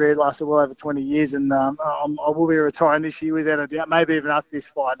sporting career, lasted well over 20 years, and I will be retiring this year without a doubt, maybe even after this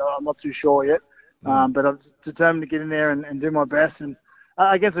fight. I'm not too sure yet. But I'm determined to get in there and do my best. And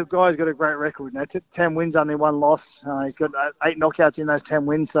against a guy who's got a great record, 10 wins, only 1 loss. He's got 8 knockouts in those 10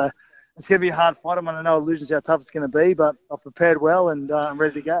 wins. So it's going to be a hard fight. I'm going to know illusions how tough it's going to be, but I've prepared well and I'm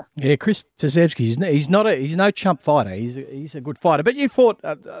ready to go. Yeah, Chris Tazevsky, he's no chump fighter. He's a good fighter. But you fought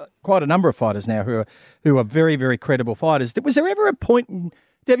quite a number of fighters now who are very, very credible fighters. Was there ever a point?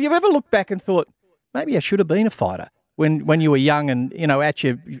 Have you ever looked back and thought maybe I should have been a fighter when you were young and at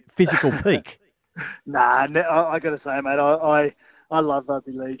your physical peak? Nah, I got to say, mate, I love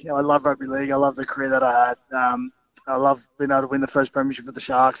rugby league. I love rugby league. I love the career that I had. I love being able to win the first premiership for the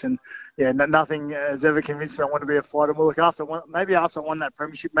Sharks, and nothing has ever convinced me I want to be a fighter. Well, look, after I won that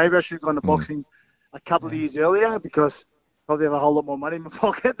premiership, maybe I should have gone to boxing a couple of years earlier because probably have a whole lot more money in my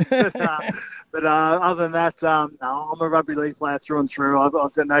pocket. but other than that, no, I'm a rugby league player through and through. I've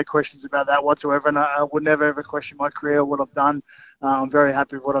got no questions about that whatsoever, and I would never ever question my career or what I've done. I'm very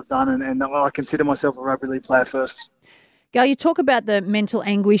happy with what I've done, and I consider myself a rugby league player first. Gal, you talk about the mental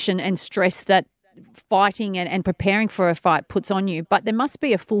anguish and stress that fighting and preparing for a fight puts on you, but there must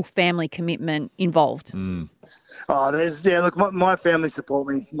be a full family commitment involved. Look, my family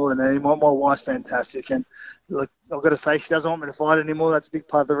support me more than anything. My wife's fantastic, and look, I've got to say, she doesn't want me to fight anymore. That's a big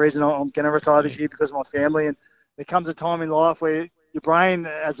part of the reason I'm going to retire this year, because of my family. And there comes a time in life where your brain,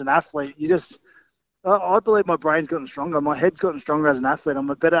 as an athlete, I believe my brain's gotten stronger. My head's gotten stronger as an athlete. I'm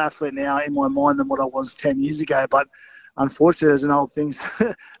a better athlete now in my mind than what I was 10 years ago, but unfortunately, there's an old thing.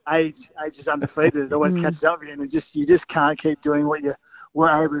 Age is undefeated. It always catches up with you, and you just can't keep doing what you were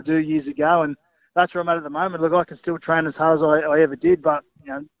able to do years ago. And that's where I'm at the moment. Look, I can still train as hard as I ever did, but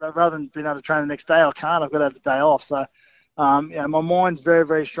rather than being able to train the next day, I can't. I've got to have the day off. So, my mind's very,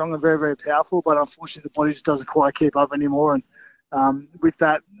 very strong and very, very powerful, but unfortunately, the body just doesn't quite keep up anymore. And with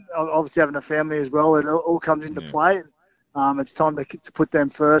that, obviously having a family as well, it all comes into play. It's time to put them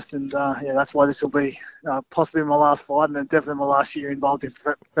first, and that's why this will be possibly my last fight, and then definitely my last year involved in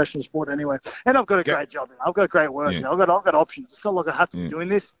professional sport anyway. And I've got a great job. I've got great work. I've got options. It's not like I have to be doing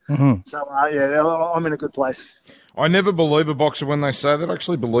this. So I'm in a good place. I never believe a boxer when they say that. I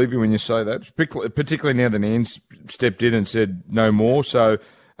actually believe you when you say that, particularly now that Nan's stepped in and said no more. So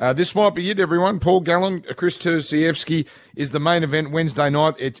this might be it, everyone. Paul Gallen, Chris Tazevsky is the main event Wednesday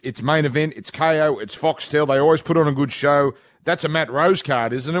night. It's main event. It's KO. It's Foxtel. They always put on a good show. That's a Matt Rose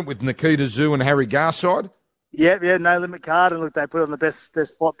card, isn't it, with Nikita Tszyu and Harry Garside? Yeah, no limit card. And look, they put on the best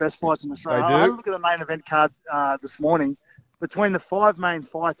fights in Australia. I had a look at the main event card this morning. Between the 5 main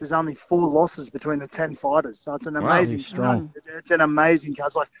fights, there's only 4 losses between the 10 fighters. So it's an amazing strong. It's an amazing card.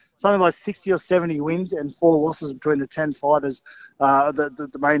 It's like something like 60 or 70 wins and 4 losses between the 10 fighters,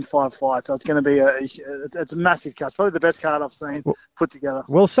 the main 5 fights. So it's going to be it's a massive card. It's probably the best card I've seen put together.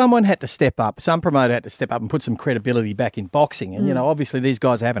 Well, someone had to step up. Some promoter had to step up and put some credibility back in boxing. And, obviously these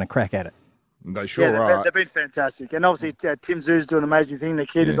guys are having a crack at it. They sure are. They've been fantastic. And obviously Tim Tszyu's doing an amazing thing.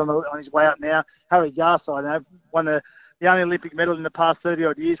 Nikita's on his way up now. Harry Garside won the only Olympic medal in the past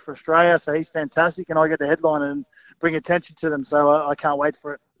 30-odd years for Australia, so he's fantastic, and I get to headline and bring attention to them, so I can't wait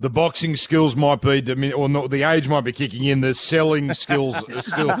for it. The boxing skills might be, or not, the age might be kicking in. The selling skills are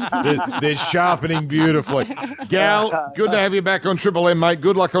still, they're sharpening beautifully. Gal, good to have you back on Triple M, mate.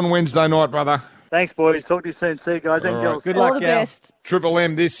 Good luck on Wednesday night, brother. Thanks, boys. Talk to you soon. See you guys and girls. Good luck, All the best. Triple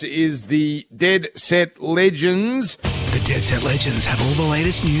M, this is the Dead Set Legends. The Dead Set Legends have all the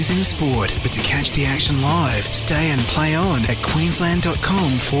latest news in sport, but to catch the action live, stay and play on at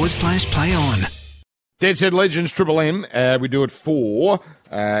queensland.com/play on. Dead Set Legends, Triple M. We do it for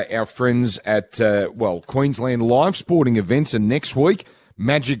our friends at, Queensland Live Sporting Events, and next week,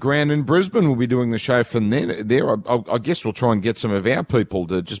 Magic Ground in Brisbane will be doing the show from there. I guess we'll try and get some of our people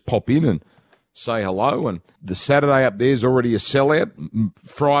to just pop in and say hello. And the Saturday up there is already a sellout.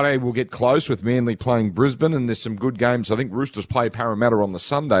 Friday we'll get close with Manly playing Brisbane, and there's some good games. I think Roosters play Parramatta on the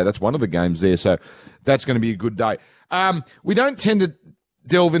Sunday. That's one of the games there, so that's going to be a good day. We don't tend to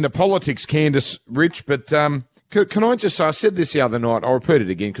delve into politics, Candice, Rich, but can I just say, I said this the other night, I'll repeat it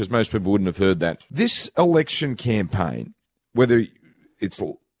again because most people wouldn't have heard that. This election campaign, whether it's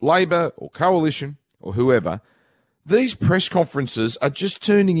Labor or Coalition or whoever, these press conferences are just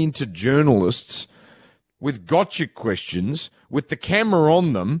turning into journalists with gotcha questions with the camera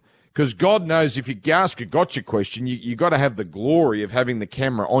on them, because God knows if you ask a gotcha question, you got to have the glory of having the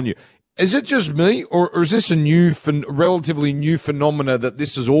camera on you. Is it just me, or is this a new, relatively new phenomena that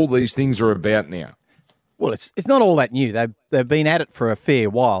this is all these things are about now? Well, it's not all that new. They've been at it for a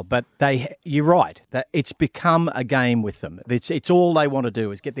fair while, but you're right. That it's become a game with them. It's all they want to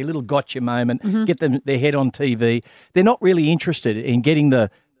do is get their little gotcha moment, get their head on TV. They're not really interested in getting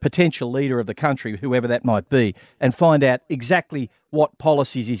the potential leader of the country, whoever that might be, and find out exactly what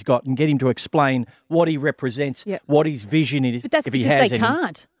policies he's got and get him to explain what he represents, what his vision is. But that's if he because has they any.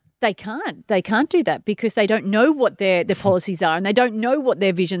 can't. They can't. They can't do that because they don't know what their policies are and they don't know what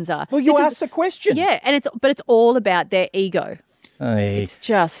their visions are. Well, you asked the question. Yeah, and it's all about their ego. It's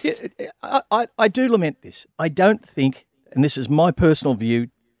just. I do lament this. I don't think, and this is my personal view,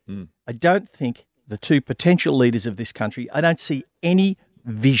 I don't think the two potential leaders of this country, I don't see any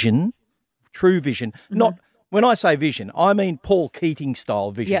vision, true vision. Not when I say vision, I mean Paul Keating style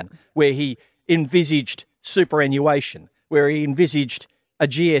vision, where he envisaged superannuation, where he envisaged a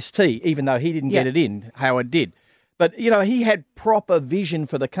GST, even though he didn't get it in, Howard did. But, he had proper vision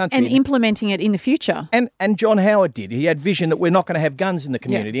for the country. And implementing it in the future. And John Howard did. He had vision that we're not going to have guns in the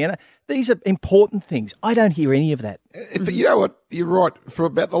community. And these are important things. I don't hear any of that. But you know what? You're right. For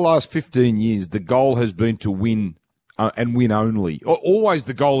about the last 15 years, the goal has been to win and win only. Always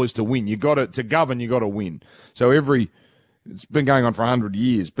the goal is to win. To govern, you got to win. So it's been going on for 100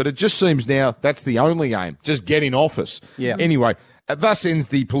 years. But it just seems now that's the only aim. Just get in office. Yeah. Anyway. Thus ends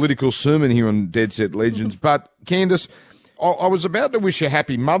the political sermon here on Dead Set Legends. But, Candice, I was about to wish you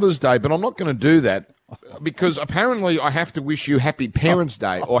Happy Mother's Day, but I'm not going to do that because apparently I have to wish you Happy Parents'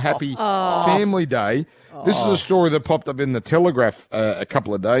 Day or Happy Family Day. This is a story that popped up in the Telegraph a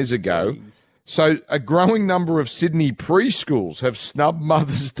couple of days ago. So a growing number of Sydney preschools have snubbed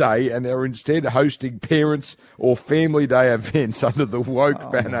Mother's Day and are instead hosting Parents' or Family Day events under the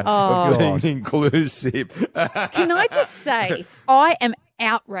woke banner of being inclusive. Can I just say, I am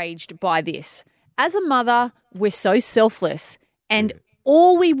outraged by this. As a mother, we're so selfless and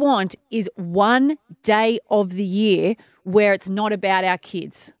all we want is one day of the year where it's not about our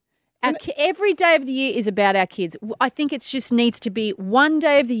kids. Every day of the year is about our kids. I think it just needs to be one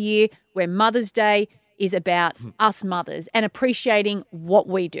day of the year where Mother's Day is about us mothers and appreciating what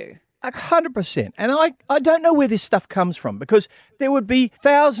we do. 100%. And I don't know where this stuff comes from because there would be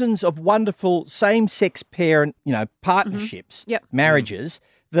thousands of wonderful same-sex parent, partnerships, marriages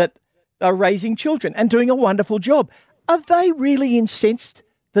that are raising children and doing a wonderful job. Are they really incensed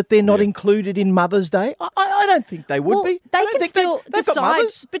that they're not included in Mother's Day? I don't think they would be. They can still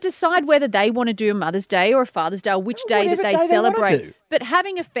decide whether they want to do a Mother's Day or a Father's Day or which day that they celebrate. But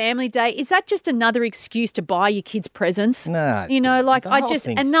having a family day, is that just another excuse to buy your kids presents? No.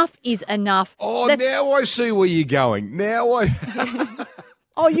 Enough is enough. Now I see where you're going.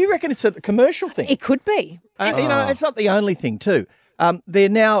 Oh, you reckon it's a commercial thing? It could be. It's not the only thing too. They're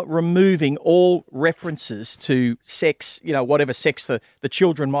now removing all references to sex, whatever sex the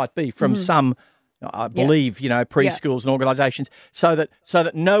children might be from some, I believe, preschools and organisations, so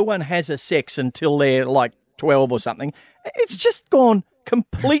that no one has a sex until they're like 12 or something. It's just gone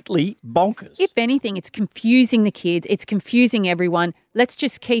completely bonkers. If anything, it's confusing the kids. It's confusing everyone. Let's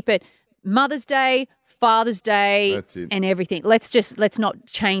just keep it Mother's Day, Father's Day, and everything. Let's not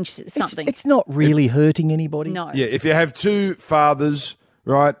change something. It's not really hurting anybody. No. Yeah, if you have two fathers,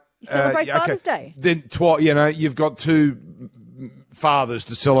 right? You celebrate Father's Day. Then you've got two fathers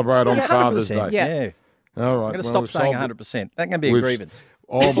to celebrate on Father's Day. Yeah. All right. I'm going to stop saying 100%. That can be a grievance.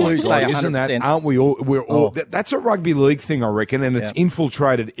 Oh my God, God, isn't that? Aren't we all? We're all. That's a rugby league thing, I reckon, and it's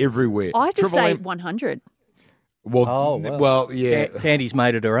infiltrated everywhere. I just say 100. Well, yeah. Candy's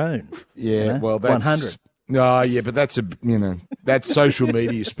made it her own. Yeah, well, that's 100. No, yeah, but that's that's social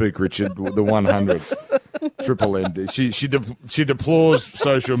media speak, Richard. The 100. Triple M. She deplores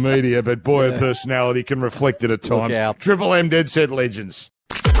social media, but boy, her personality can reflect it at times. Triple M Dead Set Legends.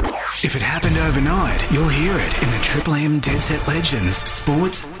 If it happened overnight, you'll hear it in the Triple M Dead Set Legends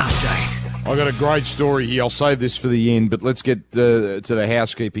Sports Update. I've got a great story here. I'll save this for the end, but let's get to the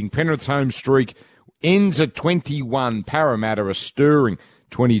housekeeping. Penrith's home streak ends at 21. Parramatta are stirring.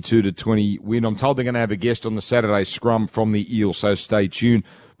 22-20 win. I'm told they're going to have a guest on the Saturday scrum from the Eels, so stay tuned.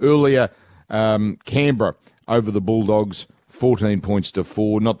 Earlier, Canberra over the Bulldogs, 14 points to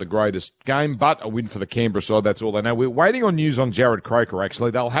 4. Not the greatest game, but a win for the Canberra side. That's all they know. We're waiting on news on Jared Croker,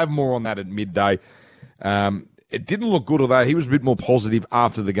 actually. They'll have more on that at midday. It didn't look good, although he was a bit more positive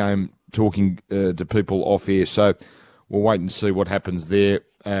after the game, talking to people off air. So we'll wait and see what happens there.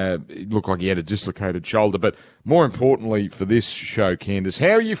 It looked like he had a dislocated shoulder. But more importantly for this show, Candace,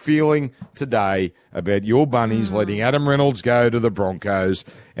 how are you feeling today about your Bunnies letting Adam Reynolds go to the Broncos?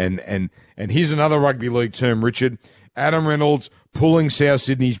 And here's another rugby league term, Richard. Adam Reynolds pulling South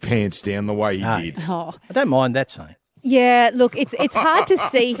Sydney's pants down the way he did. Oh. I don't mind that saying. Yeah, look, it's hard to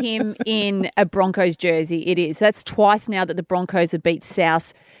see him in a Broncos jersey. It is. That's twice now that the Broncos have beat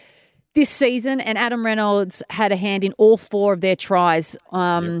South this season, and Adam Reynolds had a hand in all 4 of their tries.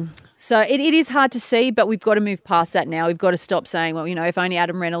 So it is hard to see, but we've got to move past that now. We've got to stop saying, well, if only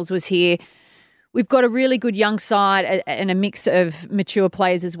Adam Reynolds was here. We've got a really good young side and a mix of mature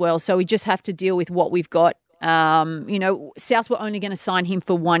players as well, so we just have to deal with what we've got. South were only going to sign him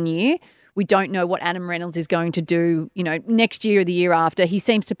for 1 year. We don't know what Adam Reynolds is going to do, next year or the year after. He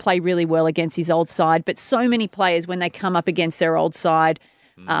seems to play really well against his old side, but so many players, when they come up against their old side,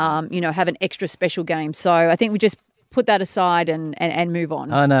 have an extra special game. So I think we just put that aside and move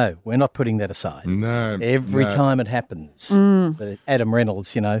on. Oh, no, we're not putting that aside. No. Every time it happens, that Adam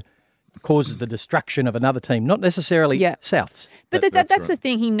Reynolds, causes the destruction of another team, not necessarily South's. But that's the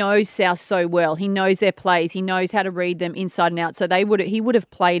thing. He knows South so well. He knows their plays. He knows how to read them inside and out. So he would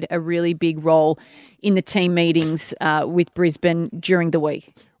have played a really big role in the team meetings with Brisbane during the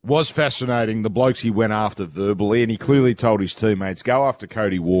week. Was fascinating, the blokes he went after verbally, and he clearly told his teammates, go after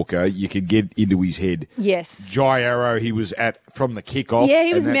Cody Walker, you could get into his head. Yes. Jai Arrow, he was at from the kickoff. Yeah,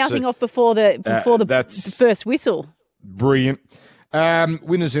 he was mouthing off before the first whistle. Brilliant.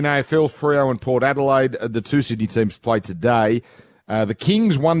 Winners in AFL, Freo and Port Adelaide. The 2 Sydney teams play today. The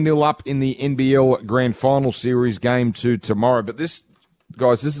Kings 1-0 up in the NBL Grand Final Series, Game 2 tomorrow. But this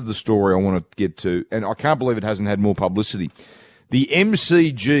is the story I want to get to, and I can't believe it hasn't had more publicity. The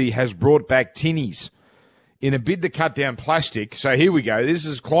MCG has brought back tinnies in a bid to cut down plastic. So here we go. This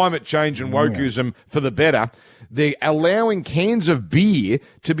is climate change and wokeism for the better. They're allowing cans of beer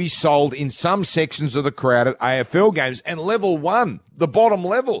to be sold in some sections of the crowd at AFL games, and level 1, the bottom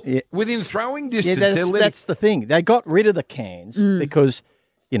level, within throwing distance. Yeah, that's the thing. They got rid of the cans because,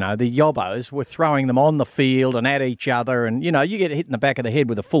 the yobbos were throwing them on the field and at each other, and, you get hit in the back of the head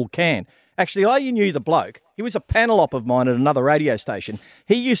with a full can. Actually, I knew the bloke. He was a panel op of mine at another radio station.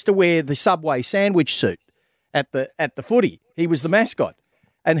 He used to wear the Subway sandwich suit at the footy. He was the mascot.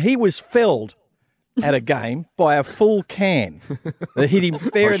 And he was felled at a game by a full can that hit him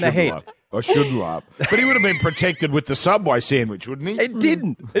fair in the head. I should laugh. But he would have been protected with the Subway sandwich, wouldn't he? It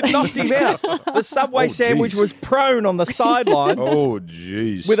didn't. It knocked him out. The Subway sandwich was prone on the sideline. Oh,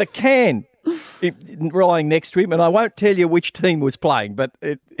 jeez. With a can lying next to him. And I won't tell you which team was playing, but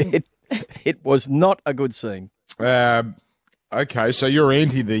it was not a good scene. Okay, so you're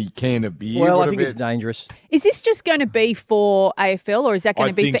anti the can of beer. Well, I think it's dangerous. Is this just going to be for AFL, or is that going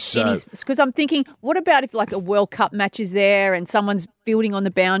to be for any? Because I'm thinking, what about if like a World Cup match is there and someone's fielding on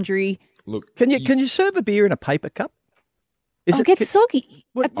the boundary? Look, can you serve a beer in a paper cup? Gets soggy.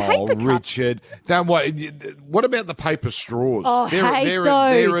 A paper cup. Richard, don't worry. What about the paper straws? Oh,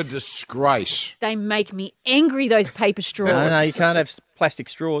 they're a disgrace. They make me angry, those paper straws. No, you can't have plastic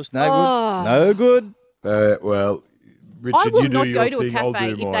straws. No good. Well, Richard, I will you do not your go to thing, a I'll cafe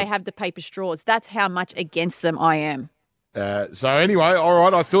do if mine. they have the paper straws. That's how much against them I am. So anyway, all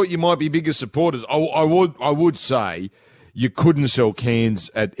right. I thought you might be bigger supporters. I would say you couldn't sell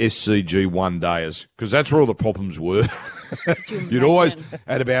cans at SCG one dayers because that's where all the problems were. You'd always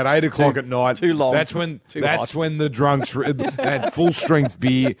at about 8 o'clock at night. Too long. That's when the drunks had full strength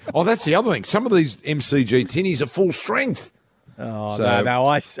beer. Oh, that's the other thing. Some of these MCG tinnies are full strength. Oh, so, no,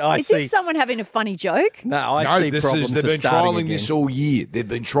 I Is see. this someone having a funny joke? No, I see problems. They've been trialling this all year. They've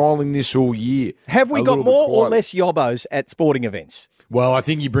been trialling this all year. Have we got more or less yobbos at sporting events? Well, I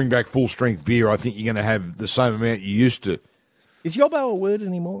think you bring back full strength beer. I think you're going to have the same amount you used to. Is yobbo a word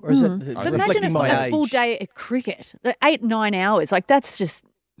anymore, or is it reflecting my age? Imagine a full day at cricket, 8-9 hours. Like that's just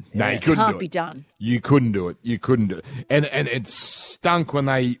No, you couldn't can't do be it. done. You couldn't do it. You couldn't do it. And it stunk when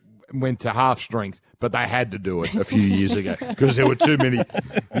they went to half strength, but they had to do it a few years ago because there were too many.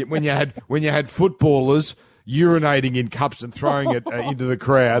 When you had footballers urinating in cups and throwing it into the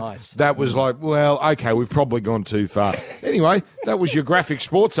crowd, Nice. that was like, well, okay, we've probably gone too far. Anyway, that was your graphic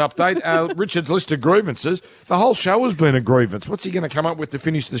sports update. Richard's list of grievances. The whole show has been a grievance. What's he going to come up with to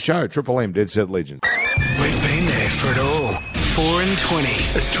finish the show? Triple M, Dead Set Legends. We've been there for it all. 4 and 20,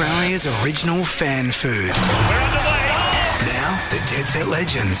 Australia's original fan food. We're underway. Now, the Dead Set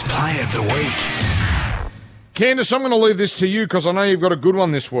Legends Play of the Week. Candice, I'm going to leave this to you because I know you've got a good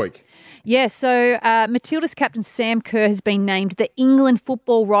one this week. Yeah, so Matilda's captain Sam Kerr has been named the England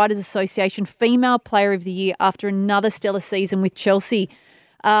Football Writers Association Female Player of the Year after another stellar season with Chelsea.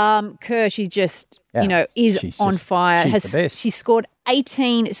 Kerr, she just, is on fire. She's the best. She scored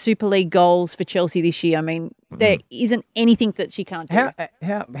 18 Super League goals for Chelsea this year. I mean, there isn't anything that she can't do.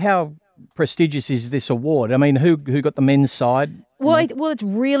 How prestigious is this award? I mean, who got the men's side? Well, it's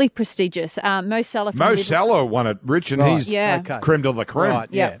really prestigious. Mo Salah. Mo Salah won it, Rich, and he's creme de la creme. Right,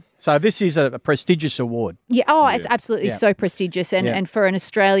 yeah. So this is a prestigious award. Yeah, it's absolutely so prestigious. And for an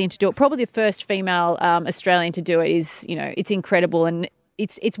Australian to do it, probably the first female Australian to do it is, it's incredible. And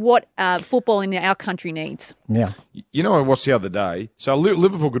it's what football in our country needs. Yeah. You know, I watched the other day. So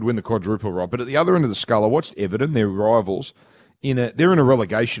Liverpool could win the quadruple, right? But at the other end of the scale, I watched Everton, their rivals, they're in a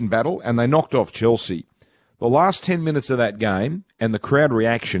relegation battle, and they knocked off Chelsea. The last 10 minutes of that game and the crowd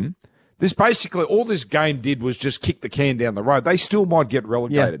reaction, all this game did was just kick the can down the road. They still might get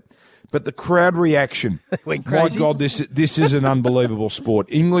relegated. Yeah. But the crowd reaction, went crazy. My God, this is an unbelievable sport.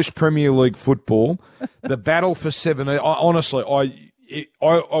 English Premier League football, the battle for 17. Honestly, I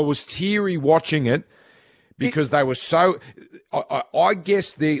was teary watching it because they were so. I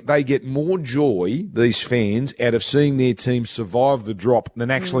guess they get more joy, these fans, out of seeing their team survive the drop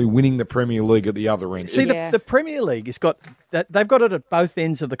than actually winning the Premier League at the other end. See, the Premier League has got that. They've got it at both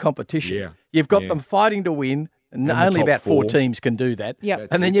ends of the competition. Yeah. You've got them fighting to win. And only about 4 teams can do that. Yep.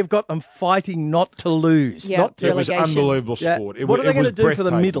 And then you've got them fighting not to lose. Yep. It was unbelievable sport. What are they going to do for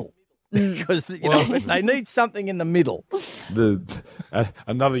the middle? Because they need something in the middle.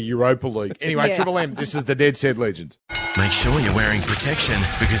 Another Europa League. Anyway, Triple M, this is the Dead Set Legends. Make sure you're wearing protection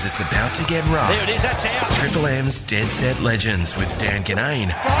because it's about to get rough. There it is, that's out. Triple M's Dead Set Legends with Dan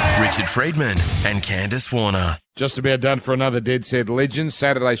Ganane, Richard Friedman and Candice Warner. Just about done for another Dead Set Legends.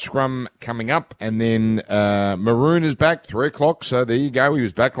 Saturday scrum coming up, and then Maroon is back, 3 o'clock. So there you go. He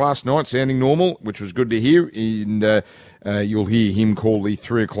was back last night, sounding normal, which was good to hear. And you'll hear him call the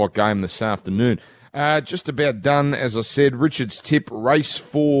 3 o'clock game this afternoon. Just about done, as I said. Richard's tip, race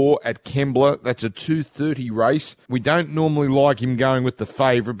 4 at Kembla. That's a 2:30 race. We don't normally like him going with the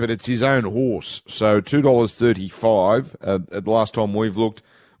favourite, but it's his own horse. So $2.35 at the last time we've looked.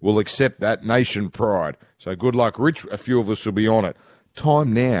 We'll accept that. Nation Pride. So good luck, Rich. A few of us will be on it.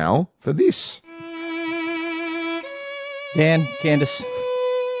 Time now for this. Dan, Candice,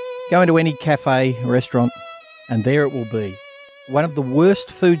 go into any cafe, restaurant, and there it will be. One of the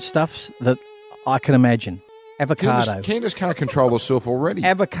worst foodstuffs that I can imagine. Avocado. Candice can't control herself already.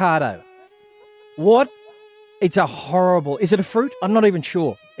 Avocado. What? It's a horrible... Is it a fruit? I'm not even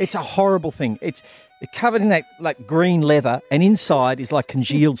sure. It's a horrible thing. It's covered in that like green leather, and inside is like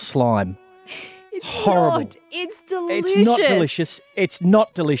congealed slime. It's horrible. Not. It's delicious. It's not delicious. It's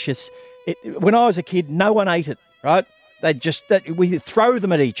not delicious. When I was a kid, no one ate it, right? We throw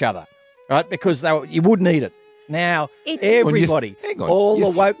them at each other, right? Because you wouldn't eat it. Now, everybody, all the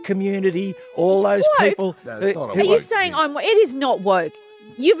woke community, all those people... Are you saying it is not woke?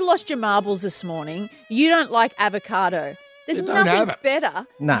 You've lost your marbles this morning. You don't like avocado. There's nothing better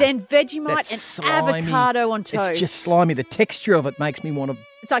than Vegemite and avocado on toast. It's just slimy. The texture of it makes me want to...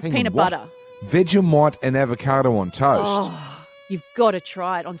 It's like peanut butter. Vegemite and avocado on toast. Oh, you've got to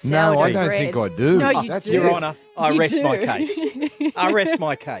try it on sourdough bread. No, I don't think I do. No, you do. Your Honour, I rest my case. I rest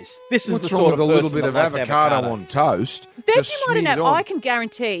my case. This is What's the sort of a little bit person of that likes avocado on toast. Vegemite and avocado. I can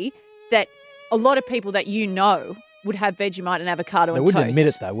guarantee that a lot of people that you know would have Vegemite and avocado on toast. They wouldn't admit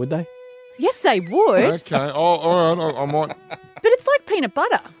it, though, would they? Yes, they would. Okay. All right. I might. But it's like peanut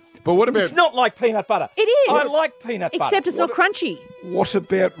butter. But what about... It's not like peanut butter. It is. I like peanut butter. Except it's not crunchy. What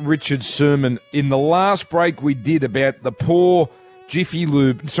about Richard's sermon in the last break we did about the poor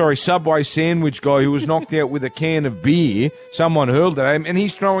Subway sandwich guy who was knocked out with a can of beer? Someone hurled at him, and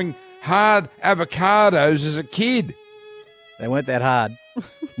he's throwing hard avocados as a kid. They weren't that hard.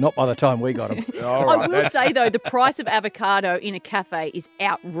 Not by the time we got them. I will say, though, the price of avocado in a cafe is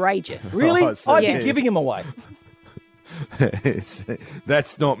outrageous. Really? I'd be giving them away.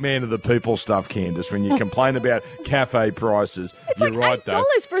 That's not man of the people stuff, Candice, when you complain about cafe prices. It's like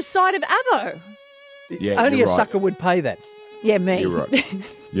 $8 for a side of avo. Yeah, only a sucker would pay that. Yeah, me.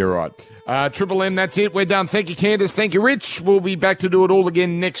 You're right. Triple M, that's it. We're done. Thank you, Candice. Thank you, Rich. We'll be back to do it all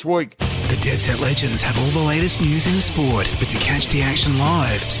again next week. The Dead Set Legends have all the latest news in sport, but to catch the action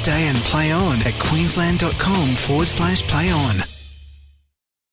live, stay and play on at queensland.com/play on.